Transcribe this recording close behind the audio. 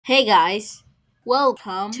Hey guys,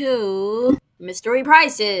 welcome to Mystery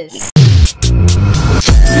Prizes.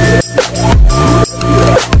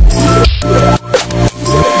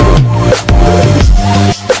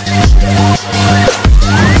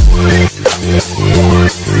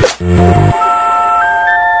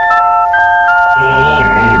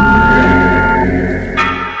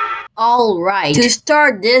 Alright, to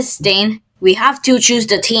start this thing, we have to choose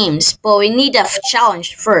the teams, but we need a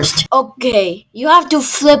challenge first. Okay, you have to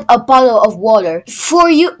flip a bottle of water for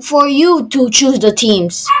you to choose the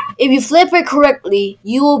teams. If you flip it correctly,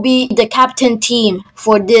 you will be the captain team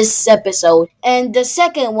for this episode. And the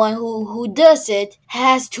second one who does it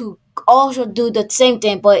has to also do the same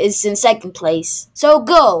thing, but it's in second place. So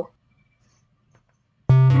go.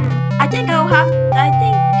 I think I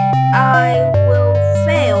will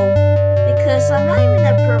fail because I'm not even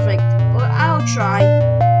that perfect. I'll try.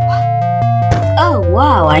 Oh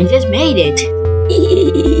wow, I just made it.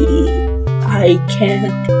 I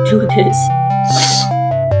can't do this.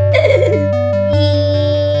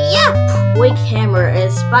 Yep! Wake Hammer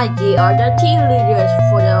and Spiky are the team leaders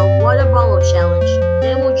for the water bottle challenge.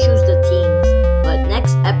 They will choose the teams. But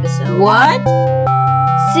next episode. What?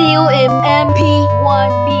 See you in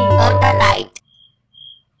MP1B on the night.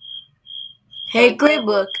 Hey, great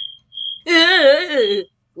book.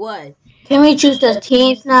 What? Can we choose the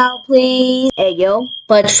teams now, please? Hey yo,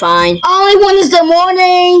 but fine. All I want is the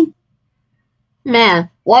morning! Man,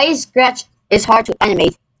 why is Scratch is hard to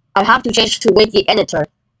animate? I'll have to change to Wiki Editor.